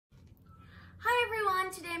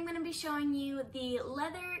everyone, today I'm going to be showing you the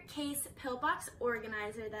leather case pillbox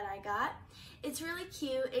organizer that I got. It's really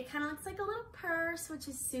cute. It kind of looks like a little purse, which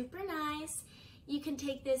is super nice. You can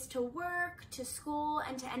take this to work, to school,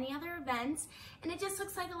 and to any other events, and it just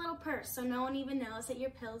looks like a little purse, so no one even knows that your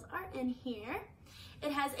pills are in here.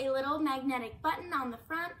 It has a little magnetic button on the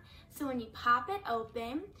front, so when you pop it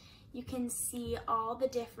open, you can see all the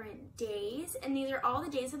different days, and these are all the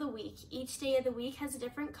days of the week. Each day of the week has a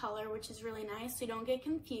different color, which is really nice, so you don't get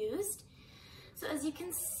confused. So as you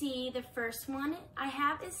can see, the first one I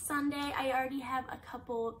have is Sunday. I already have a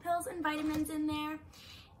couple of pills and vitamins in there,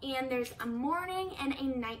 and there's a morning and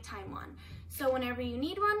a nighttime one. So whenever you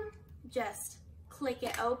need one, just click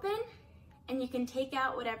it open, and you can take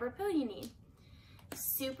out whatever pill you need.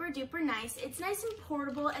 Super duper nice. It's nice and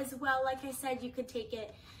portable as well. Like I said, you could take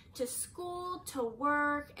it to school, to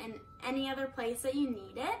work, and any other place that you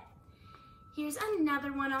need it. Here's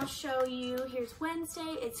another one I'll show you. Here's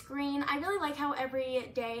Wednesday, it's green. I really like how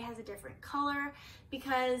every day has a different color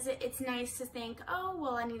because it's nice to think, oh,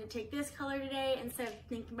 well, I need to take this color today instead of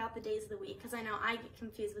thinking about the days of the week, because I know I get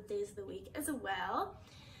confused with days of the week as well.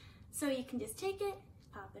 So you can just take it,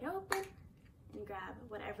 pop it open, and grab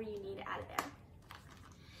whatever you need out of there.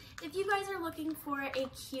 If you guys are looking for a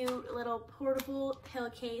cute little portable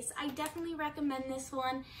pill case, I definitely recommend this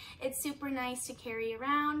one. It's super nice to carry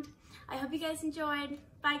around. I hope you guys enjoyed.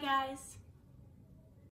 Bye guys.